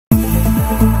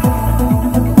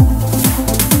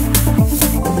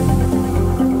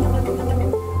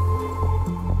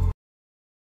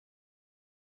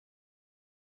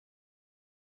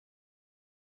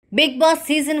Big boss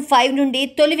season 5 నుండి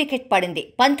తొలి wicket పడింది.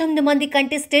 19 మంది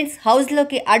కంటెస్టెంట్స్ హౌస్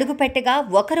లోకి అడుగు పెట్టగా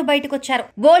ఒకరు బయటకొచ్చారు.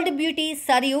 బోల్డ్ బ్యూటీ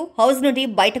సరియు హౌస్ నుండి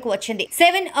బయటకు వచ్చింది.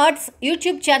 7 ఆర్ట్స్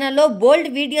యూట్యూబ్ ఛానల్లో బోల్డ్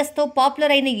వీడియోస్ తో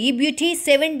పాపులర్ అయిన ఈ బ్యూటీ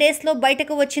 7 డేస్ లో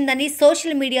బయటకు వచ్చిందని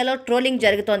సోషల్ మీడియాలో ట్రోలింగ్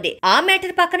జరుగుతోంది. ఆ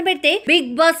మ్యాటర్ పక్కన పెడితే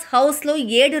బిగ్ బాస్ హౌస్ లో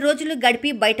 7 రోజులు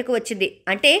గడిపి బయటకు వచ్చింది.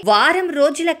 అంటే వారం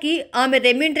రోజులకి ఆమె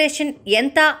రెమ్యూనరేషన్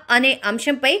ఎంత అనే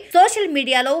అంశంపై సోషల్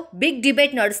మీడియాలో బిగ్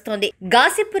డిబేట్ నడుస్తోంది.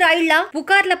 గాసిప్ రాయుళ్ల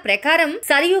పుకార్ల ప్రకారం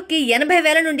సరియుకి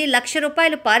 80,000 నుండి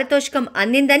 ₹1,00,000 పారితోషికం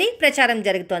అందిందని ప్రచారం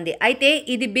జరుగుతోంది. అయితే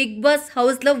ఇది బిగ్ బాస్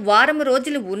హౌస్ లో వారం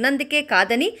రోజులు ఉన్నందుకే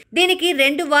కాదని, దీనికి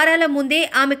 2 వారాల ముందే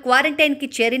ఆమె క్వారంటైన్ కి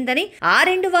చేరిందని, ఆ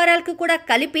 2 వారాలకు కూడా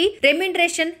కలిపి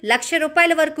రెమ్యూనరేషన్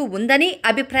 ₹1,00,000 వరకు ఉందని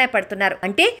అభిప్రాయపడుతున్నారు.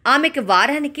 అంటే ఆమెకి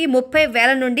వారానికి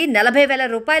 30,000 నుండి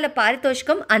 40,000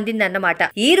 పారితోషికం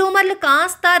అందిందన్నమాట. ఈ రూమర్లు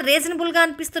కాస్త రీజనబుల్ గా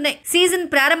అనిపిస్తున్నాయి. సీజన్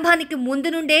ప్రారంభానికి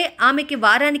ముందు నుండే ఆమెకి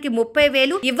వారానికి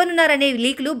 30,000 ఇవ్వనున్నారనే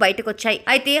లీకులు బయటకొచ్చాయి.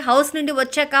 అయితే హౌస్ నుండి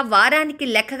వచ్చాక వారానికి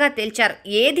లెక్కగా తేల్చారు.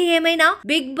 ఏది ఏమైనా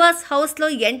బిగ్ బాస్ హౌస్ లో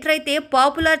ఎంటర్ అయితే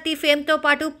పాపులారిటీ ఫేమ్ తో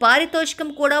పాటు పారితోషికం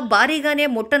కూడా భారీగానే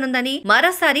ముట్టనుందని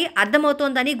మరోసారి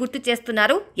అర్థమవుతోందని గుర్తు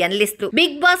చేస్తున్నారు ఎనలిస్టులు.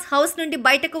 బిగ్ బాస్ హౌస్ నుండి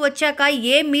బయటకు వచ్చాక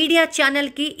ఏ మీడియా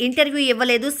ఛానల్ కి ఇంటర్వ్యూ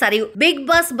ఇవ్వలేదు సరియు. బిగ్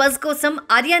బాస్ బజ్ కోసం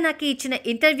హర్యానాకి ఇచ్చిన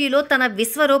ఇంటర్వ్యూలో తన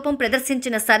విశ్వరూపం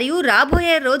ప్రదర్శించిన సరియు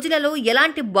రాబోయే రోజులలో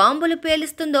ఎలాంటి బాంబులు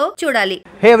పేలుస్తుందో చూడాలి.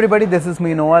 Hey everybody, this is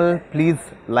me Noel. Please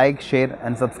like, share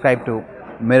and subscribe to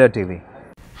Mirror TV.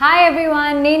 Hi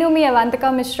everyone, Nenu mi Avantika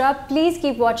Mishra. Please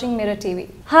keep watching Mirror TV.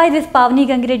 Hi, this is Pavni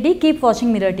Gangireddy. Keep watching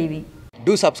Mirror TV.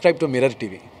 Do subscribe to Mirror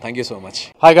TV. Thank you so much.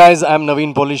 Hi guys, I'm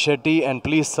Naveen Polishetty and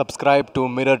please subscribe to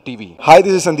Mirror TV. Hi,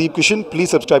 this is Sandeep Kishan.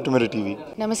 Please subscribe to Mirror TV.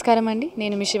 Namaskaram andi,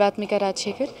 nenu mi Shivatmika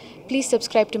Rajshekhar. Please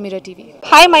subscribe to Mirror TV.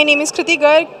 Hi, my name is Kriti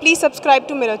Garg. Please subscribe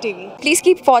to Mirror TV. Please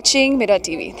keep watching Mirror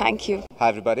TV. Thank you. Hi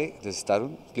everybody, this is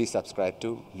Tarun. Please subscribe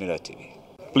to Mirror TV.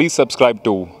 Please subscribe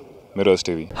to Mirrors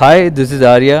TV. Hi, this is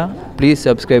Arya. Please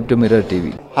subscribe to Mirror TV.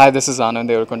 Hi, this is Anand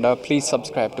Devarkonda. Please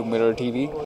subscribe to Mirror TV.